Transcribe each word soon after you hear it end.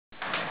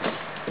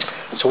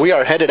So we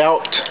are headed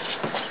out.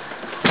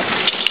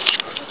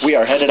 We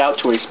are headed out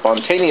to a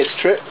spontaneous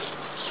trip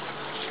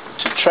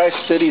to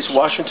Tri-Cities,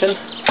 Washington.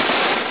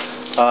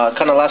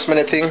 Kind of last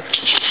minute thing.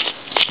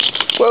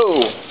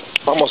 Whoa!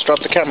 Almost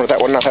dropped the camera. That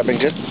one not happening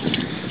good.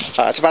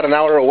 It's about an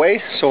hour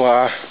away, so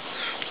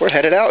we're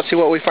headed out. See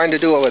what we find to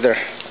do over there.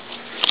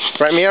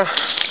 Right, Mia?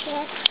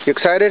 Yes. You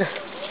excited?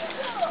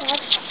 Yes.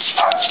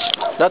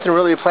 Nothing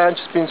really planned,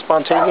 just being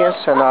spontaneous,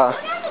 and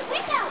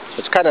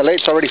it's kind of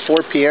late. It's already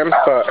 4 p.m.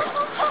 But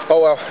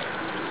oh well.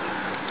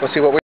 We'll see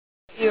what we.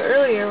 You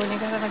earlier when you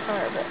got in the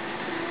car, but.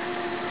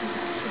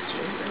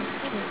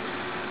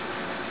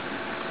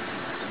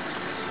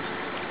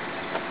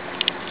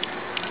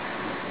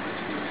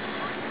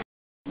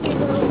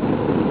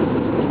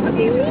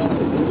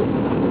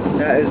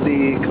 That is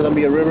the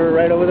Columbia River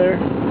right over there.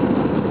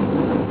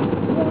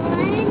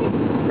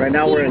 Right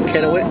now we're in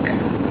Kennewick.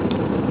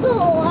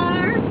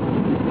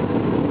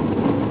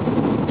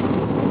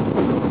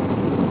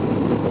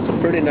 It's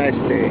a pretty nice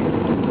day.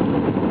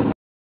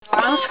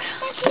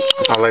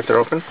 Our lights are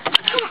open.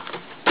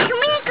 Can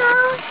we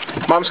go?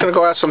 Mom's gonna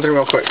go ask something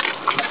real quick.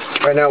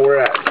 Right now we're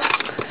at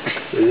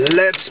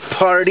Let's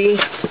Party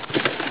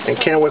in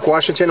Kennewick,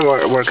 Washington.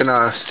 We're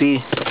gonna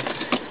see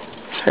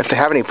if they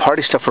have any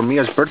party stuff for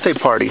Mia's birthday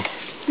party.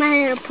 My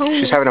Little Pony.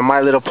 She's having a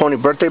My Little Pony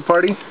birthday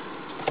party.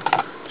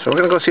 So we're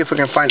gonna go see if we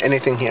can find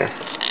anything here.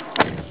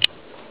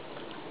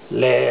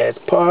 Let's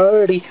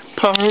party,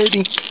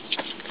 party.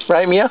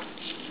 Right, Mia?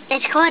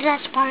 It's called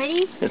Let's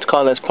Party? It's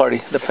called Let's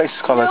Party. The place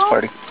is called Let's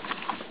Party.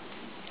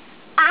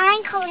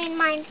 I'm calling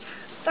mine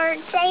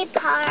birthday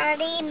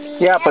party.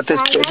 Yeah, but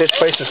this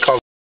place is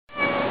called.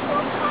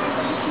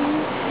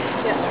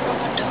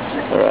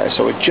 Alright,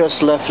 so we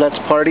just left Let's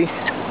Party.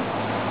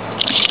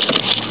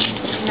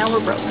 Now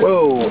we're broke.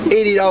 Whoa,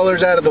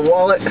 $80 out of the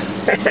wallet.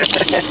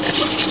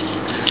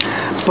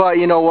 But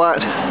you know what?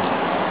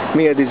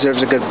 Mia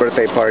deserves a good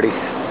birthday party.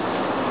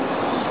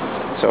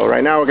 So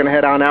right now we're gonna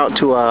head on out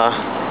to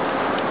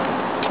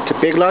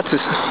Big Lots and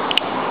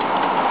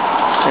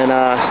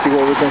see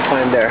what we can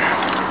find there.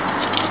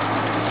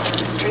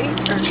 Straight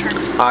or turn?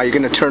 You're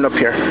gonna turn up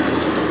here.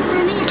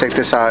 Take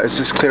this. Is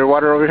this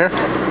Clearwater over here?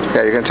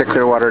 Yeah, you're gonna take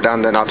Clearwater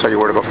down. Then I'll tell you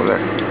where to go from there.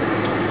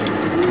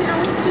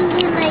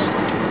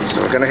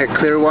 So we're gonna hit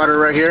Clearwater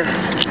right here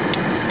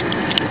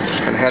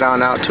and head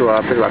on out to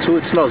Big Lots. Ooh,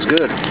 it smells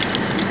good.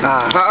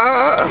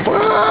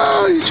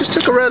 Whoa, you just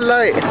took a red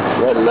light.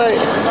 Red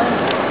light.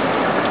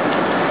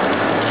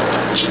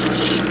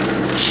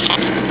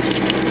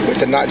 We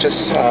did not just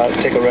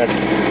take a red.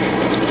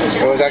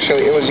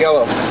 It was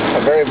yellow.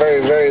 A very,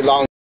 very, very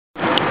long.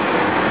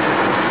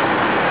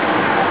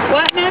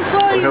 What,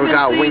 Maxwell? Okay, we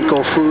got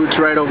Winkle Foods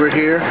right over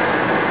here.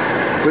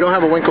 We don't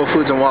have a Winkle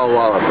Foods in Walla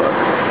Walla, but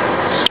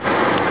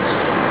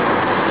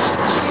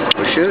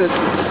we should.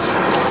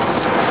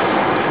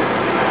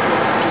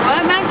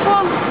 What,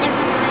 Maxwell?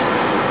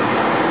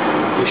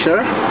 You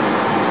sure?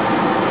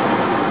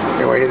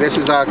 Anyway, this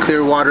is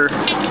Clearwater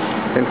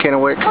in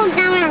Kennewick. Oh,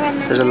 now I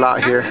remember. There's a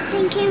lot here. I'm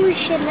thinking we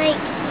should,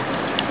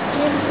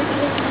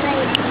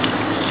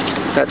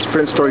 That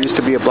Sprint store used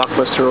to be a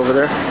Blockbuster over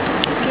there.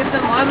 give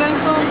them what,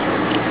 Maxwell?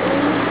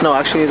 No,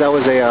 actually that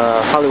was a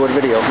Hollywood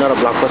Video, not a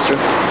Blockbuster.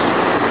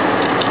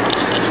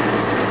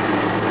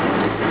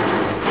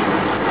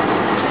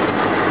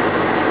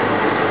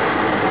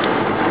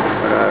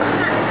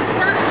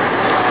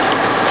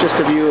 Just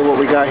a view of what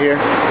we got here.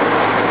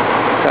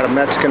 Got a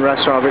Mexican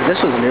restaurant over here. This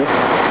was new.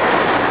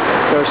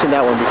 Never seen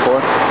that one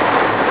before.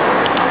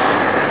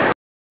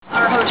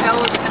 Our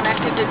hotel was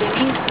connected to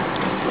Denny's.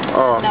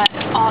 Oh. That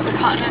all the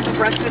continental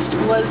breakfast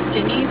was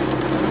Denny's.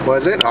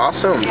 Was it?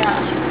 Awesome. Yeah.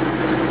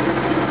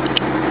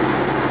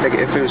 Like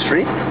if it was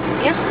free?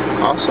 Yeah.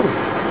 Awesome.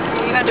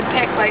 You had to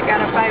pick like out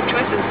of 5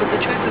 choices, but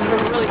the choices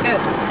were really good.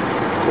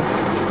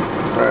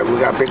 Alright, we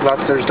got Big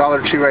Lots. There's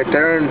Dollar Tree right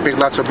there, and Big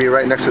Lots will be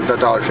right next to the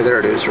Dollar Tree.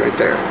 There it is, right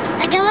there.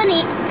 I don't want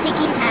to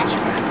taking hash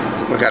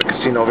browns. We got a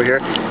casino over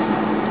here.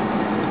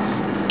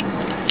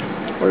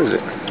 Where is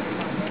it?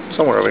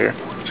 Somewhere over here.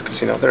 It's a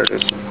casino. There it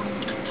is.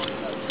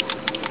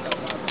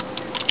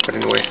 But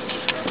anyway,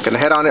 we're gonna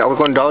head on it. Are we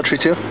going to Dollar Tree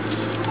too?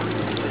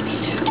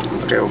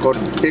 Okay, we'll go to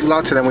Big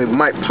Lots and then we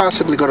might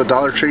possibly go to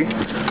Dollar Tree.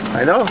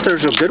 I know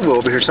there's a Goodwill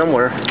over here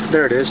somewhere.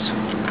 There it is.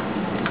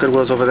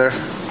 Goodwill's over there.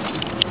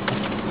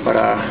 But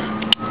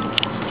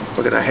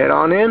we're gonna head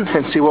on in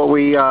and see what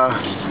we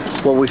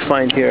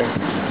find here.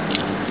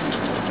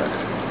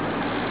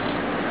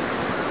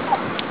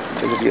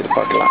 Take a view of the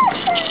parking lot.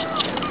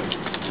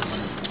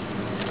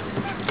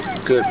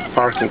 Good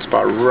parking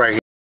spot right here.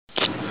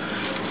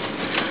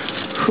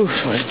 Whew,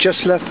 so I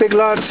just left Big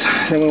Lots,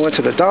 then we went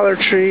to the Dollar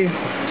Tree.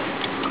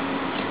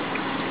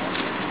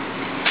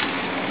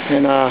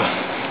 And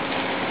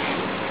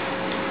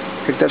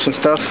picked up some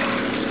stuff.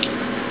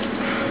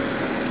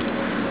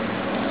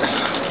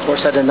 Of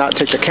course, I did not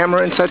take the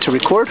camera inside to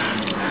record,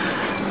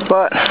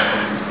 but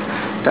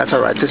that's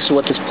alright. This is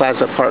what this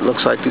plaza part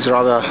looks like. These are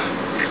all the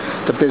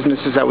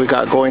businesses that we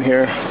got going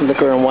here.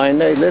 Liquor and wine.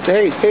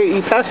 Hey,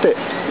 you passed it.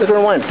 Liquor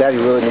and wine. Daddy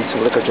really needs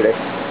some liquor today.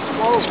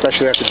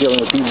 Especially after dealing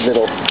with these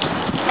little.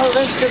 Oh,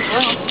 there's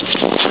Goodwill.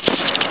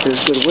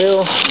 There's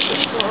Goodwill. Is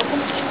this door open?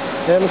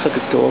 Yeah, looks like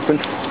it's still open.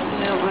 You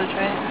don't want to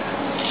try it?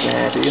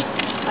 Yeah, do you?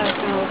 I was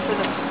going to look for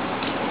the...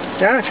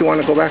 Yeah, if you want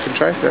to go back and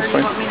try, that's Or do you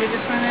fine. want me to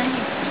just run in?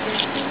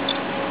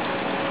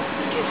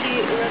 You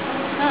see,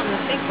 it's not in the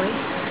safe place.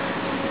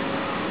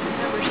 I've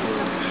never seen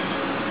them.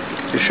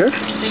 You sure? Safe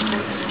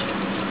place.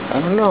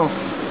 I don't know.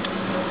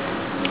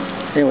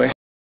 Anyway.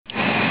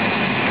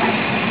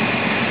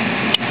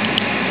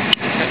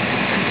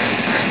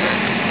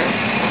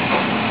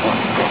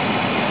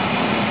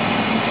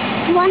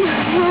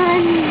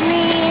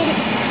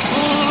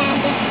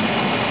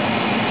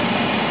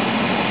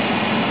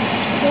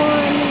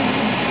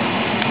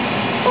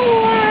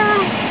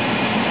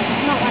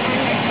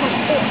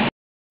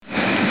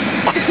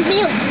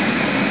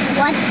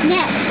 What's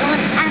next?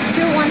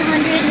 After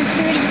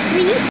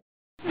 133?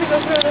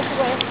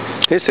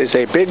 This is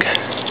a big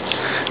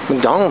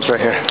McDonald's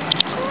right here.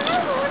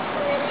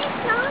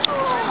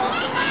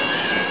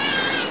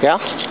 Yeah?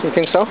 You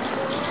think so?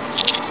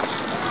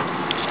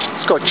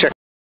 Let's go check.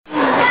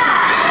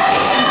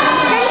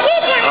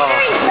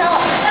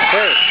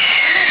 Hey.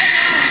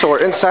 So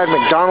we're inside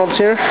McDonald's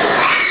here,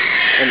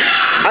 and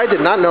I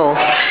did not know.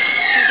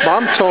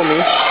 Mom told me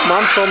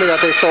that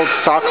they sold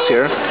socks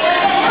here,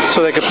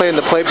 so they could play in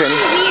the playpen.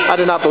 I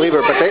did not believe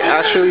her, but they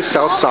actually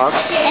sell socks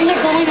And they're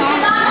going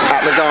on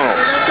at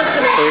McDonald's.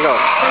 There you go.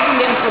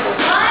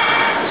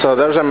 So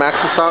those are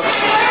Max's socks.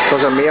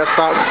 Those are Mia's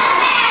socks.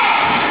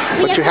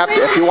 But you have to,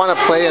 if you want to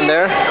play in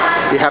there,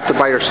 you have to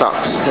buy your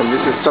socks. And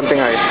this is something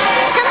I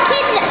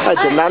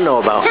did not know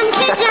about. Some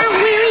kids are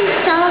wearing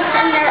socks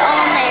and they're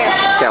all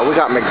there. Yeah, we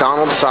got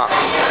McDonald's socks.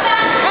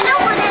 I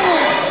don't want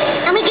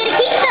any. And we get to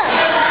keep them.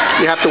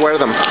 You have to wear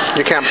them.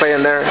 You can't play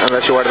in there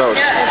unless you wear those.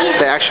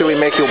 They actually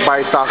make you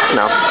buy socks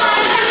now.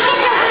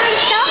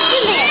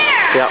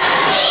 Yeah.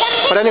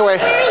 But anyway.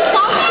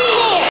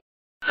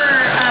 For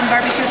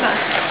barbecue sauce.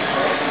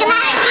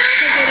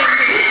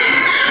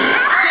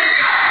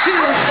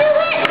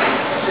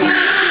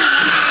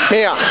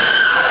 Mia.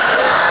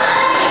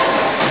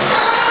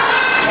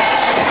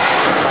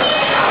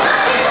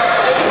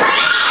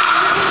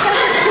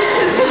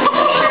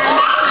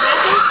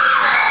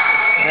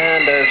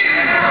 And there's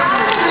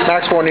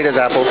Max won't eat his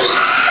apples.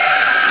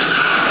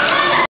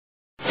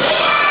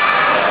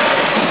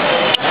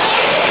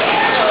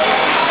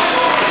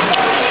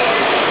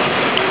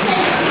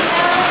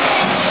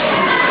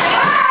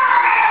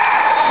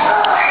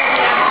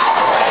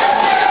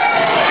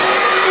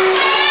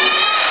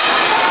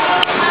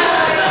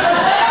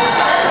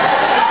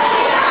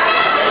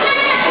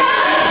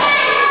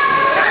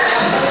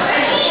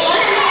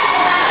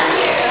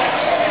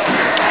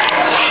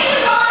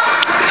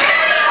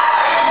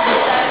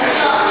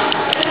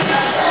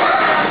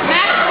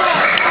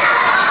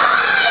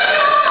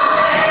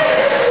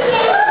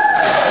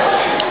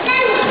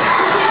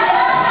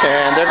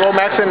 There go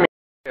Max and Mia.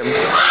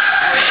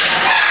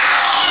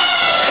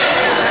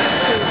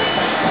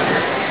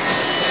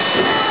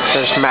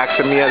 There's Max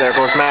and Mia. There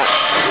goes Max.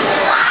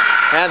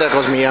 And there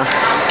goes Mia.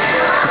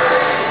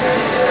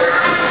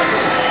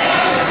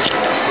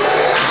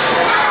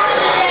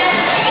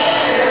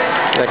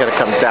 They're going to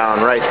come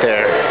down right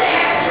there.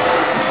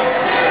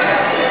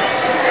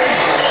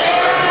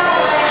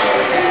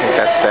 I think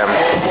that's them.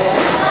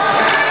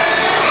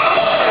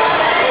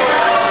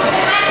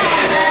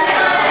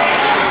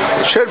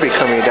 Should be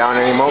coming down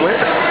any moment.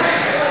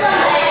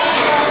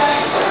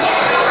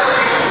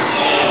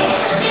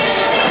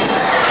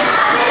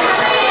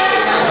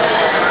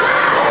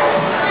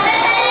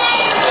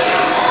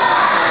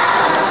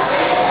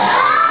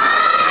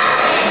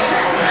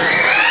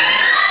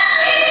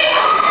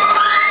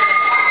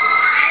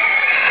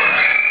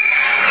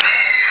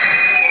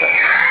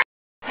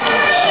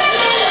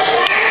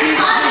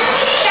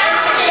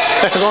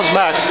 There goes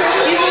Max.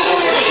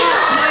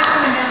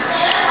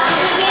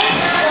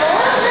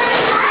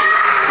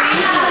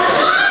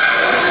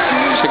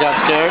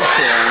 Scared?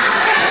 Yeah.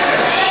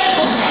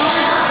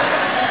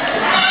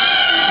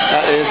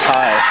 That is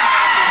high.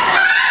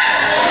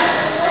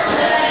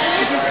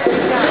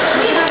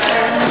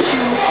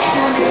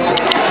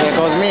 There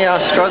goes Mia,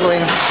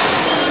 struggling.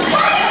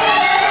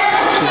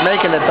 She's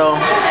making it though.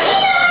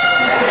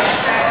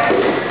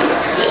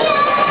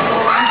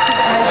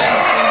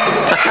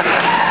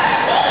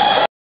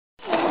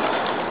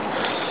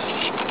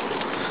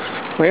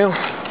 Well,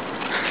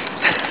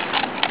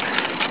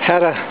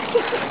 had a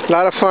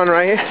lot of fun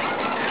right here.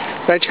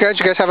 Right, you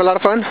guys have a lot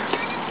of fun?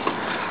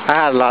 I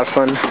had a lot of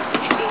fun.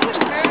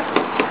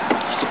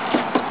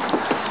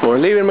 We're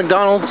leaving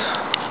McDonald's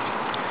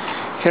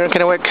here in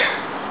Kennewick,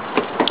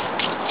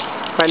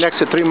 right next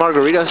to 3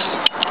 Margaritas.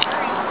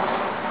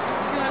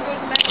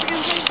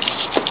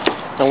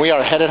 And we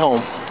are headed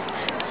home.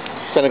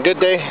 It's been a good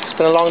day. It's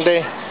been a long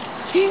day.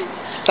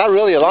 Not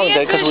really a long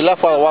day because we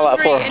left while at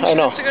 4. I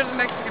know.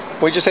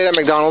 We just ate at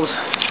McDonald's.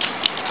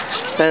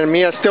 And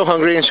Mia's still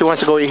hungry and she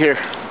wants to go eat here.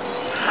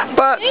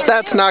 But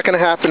that's not going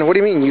to happen. What do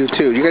you mean you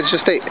two? You guys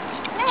just ate.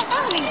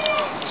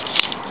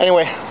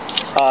 Anyway,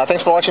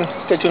 Thanks for watching.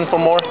 Stay tuned for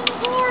more.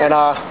 And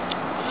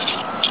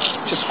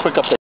just a quick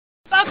update.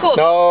 Buckles.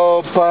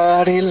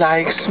 Nobody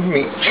likes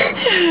me.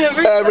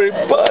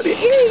 Everybody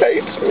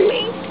hates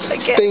me.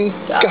 Think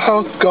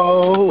I'll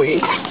go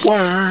eat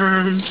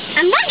worms.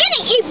 I'm not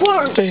gonna eat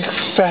worms. Big,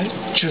 fat,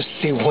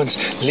 juicy ones.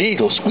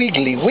 Little,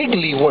 squiggly,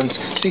 wiggly ones.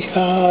 See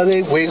how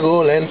they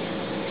wiggle and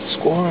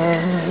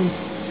squirm.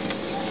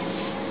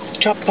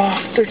 Chop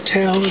off their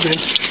tails and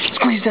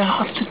squeeze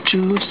out the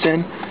juice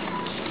and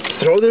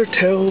throw their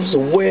tails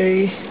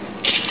away.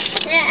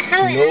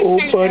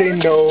 Nobody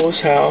knows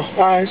how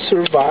I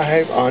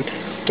survive on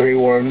 3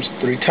 worms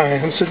 3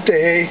 times a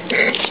day. I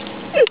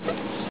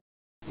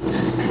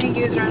think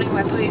he was running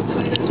my plate, so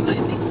he doesn't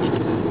mind me.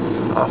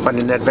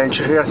 Finding an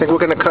adventure here. I think we're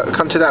going to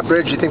come to that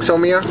bridge. You think so,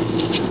 Mia?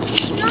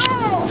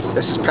 No.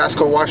 This is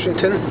Pasco,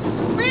 Washington.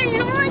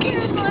 We're not going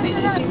to go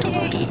to that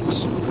bridge.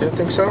 You don't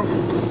think so?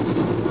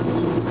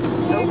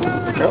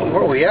 No,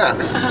 where are we at?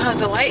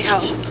 The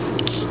lighthouse.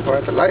 We're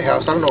at the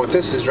lighthouse. I don't know what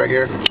this is right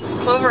here.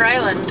 Clover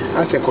Island.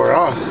 I think we're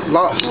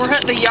lost. We're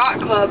at the yacht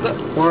club.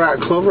 We're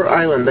at Clover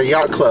Island, the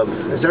yacht club.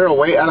 Is there a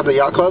way out of the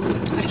yacht club?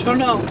 I don't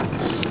know.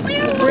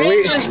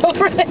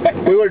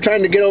 We were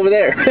trying to get over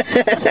there.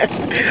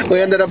 We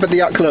ended up at the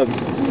yacht club.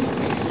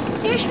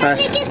 You're trying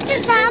to get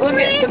to that Look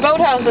bridge? at the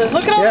boathouses.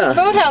 Look at all the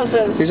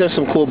boathouses. These are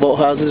some cool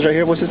boathouses right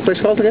here. What's this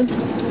place called again?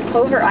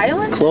 Clover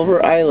Island?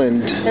 Clover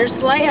Island. There's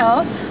the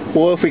lighthouse.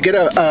 Well, if we get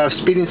a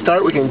speeding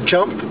start, we can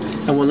jump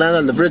and we'll land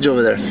on the bridge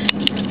over there.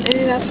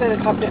 Maybe that's why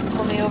the cop didn't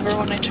pull me over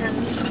when I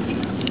turned.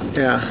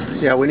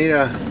 Yeah, we need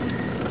a...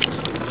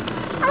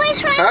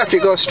 if you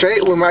go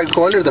straight, we might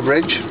go under the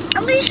bridge.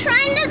 Are we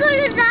trying to go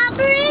to that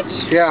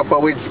bridge? Yeah,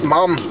 but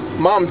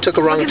Mom took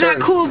a wrong Look at turn.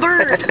 that cool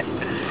bird. Yep.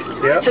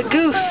 It's a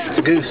goose. It's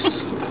a goose.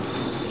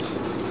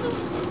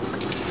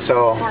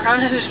 So... We're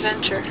on an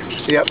adventure.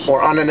 Yep,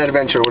 we're on an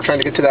adventure. We're trying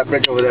to get to that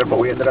bridge over there, but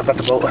we ended up at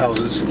the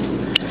boathouses.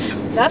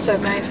 That's a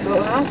nice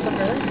boathouse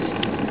under this.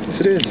 Yes,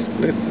 it is.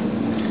 Look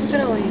Look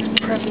at all these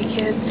preppy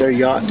kids. They're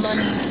yachts.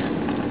 Money.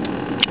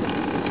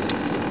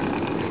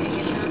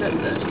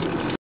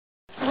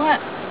 What?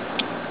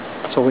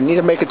 So we need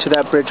to make it to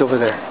that bridge over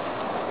there.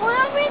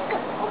 Why are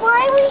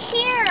we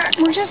here?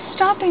 We're just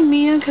stopping,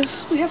 Mia, because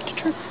we have to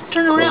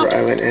turn around.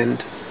 Clover Island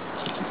end.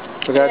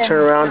 We gotta turn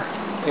around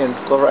in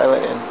Clover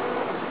Island end.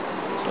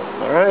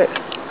 Alright.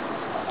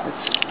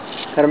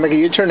 Gotta make a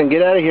U-turn and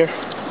get out of here.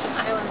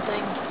 Island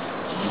thing.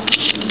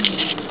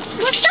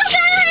 We're stuck on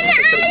an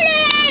island!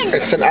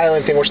 It's an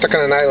island thing. We're stuck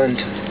on an island.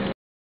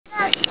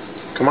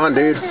 Come on,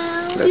 dude.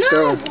 Let's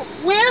go.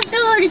 We have to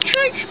go to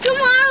church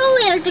tomorrow.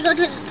 We have to go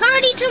to the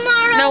party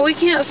tomorrow. No, we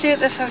can't stay at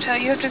this hotel.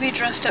 You have to be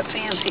dressed up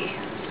fancy.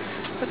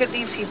 Look at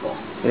these people.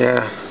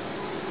 Yeah.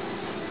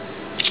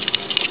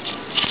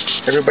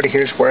 Everybody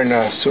here's wearing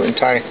a suit and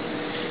tie.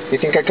 You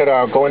think I could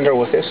go in there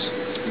with this?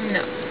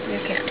 No, you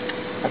can't.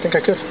 I think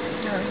I could.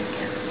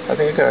 No,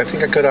 you can't. I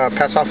think I could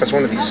pass off as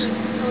one of these.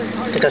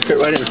 I think I fit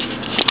right in.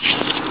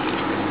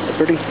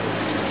 Pretty.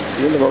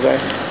 You in the guy.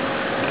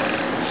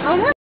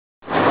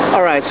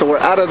 Alright, so we're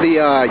out of the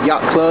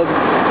yacht club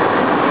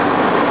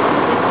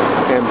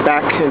and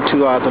back into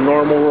the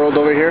normal world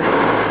over here.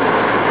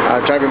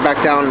 Driving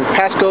back down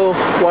Pasco,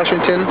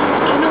 Washington.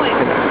 Kennewick.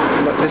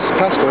 This is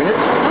Pasco, isn't it?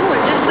 No,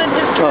 it just said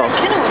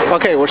Kennewick.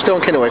 Okay, we're still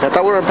in Kennewick. I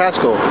thought we were in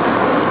Pasco.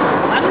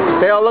 I don't know.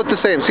 They all look the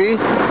same, see?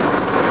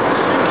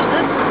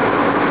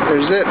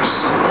 There's this.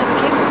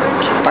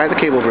 By the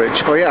cable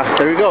bridge. Oh yeah,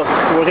 there we go.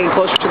 We're getting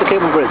closer to the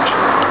cable bridge.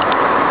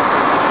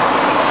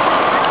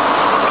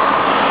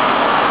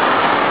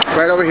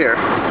 Right over here. I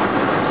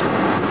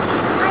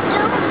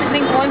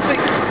think once we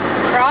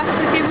cross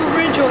the cable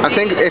bridge, we'll I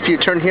think if you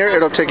turn here,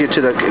 it'll take you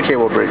to the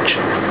cable bridge.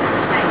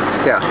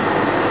 Yeah.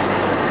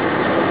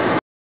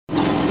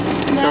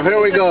 So here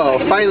we go.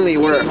 Finally,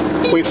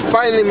 we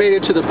finally made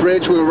it to the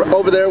bridge. We were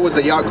over there with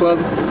the yacht club.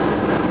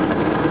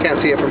 Can't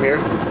see it from here,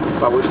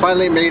 but we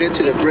finally made it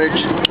to the bridge.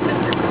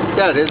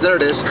 Yeah, it is. There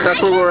it is.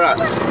 That's where we're at.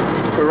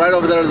 We're right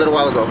over there a little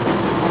while ago.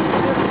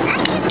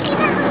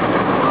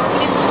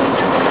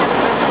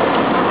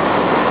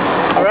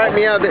 All right,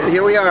 Mia.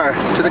 Here we are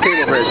to the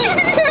cable bridge.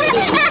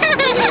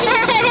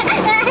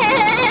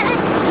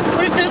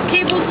 What if those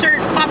cables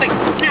start popping?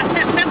 Snap,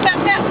 snap, snap,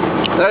 snap, snap.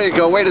 There you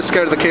go. Way to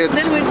scare the kids.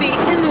 Then we'd be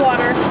in the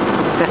water.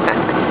 There's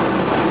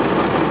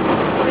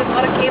a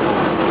lot of cables.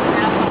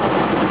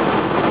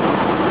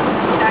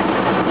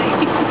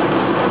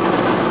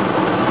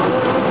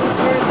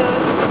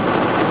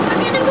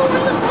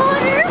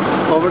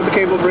 Over the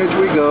cable bridge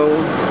we go.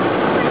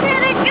 We're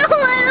gonna go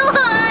in the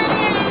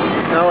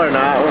water. No, we're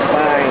not. We're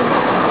fine.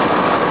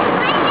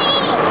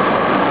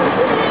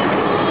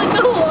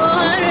 The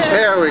water.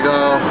 There we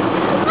go.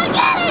 Look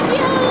at it,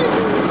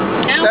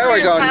 dude. There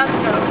we go.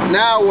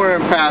 Now we're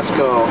in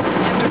Pasco.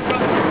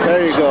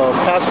 There you go.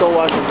 Pasco,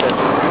 Washington.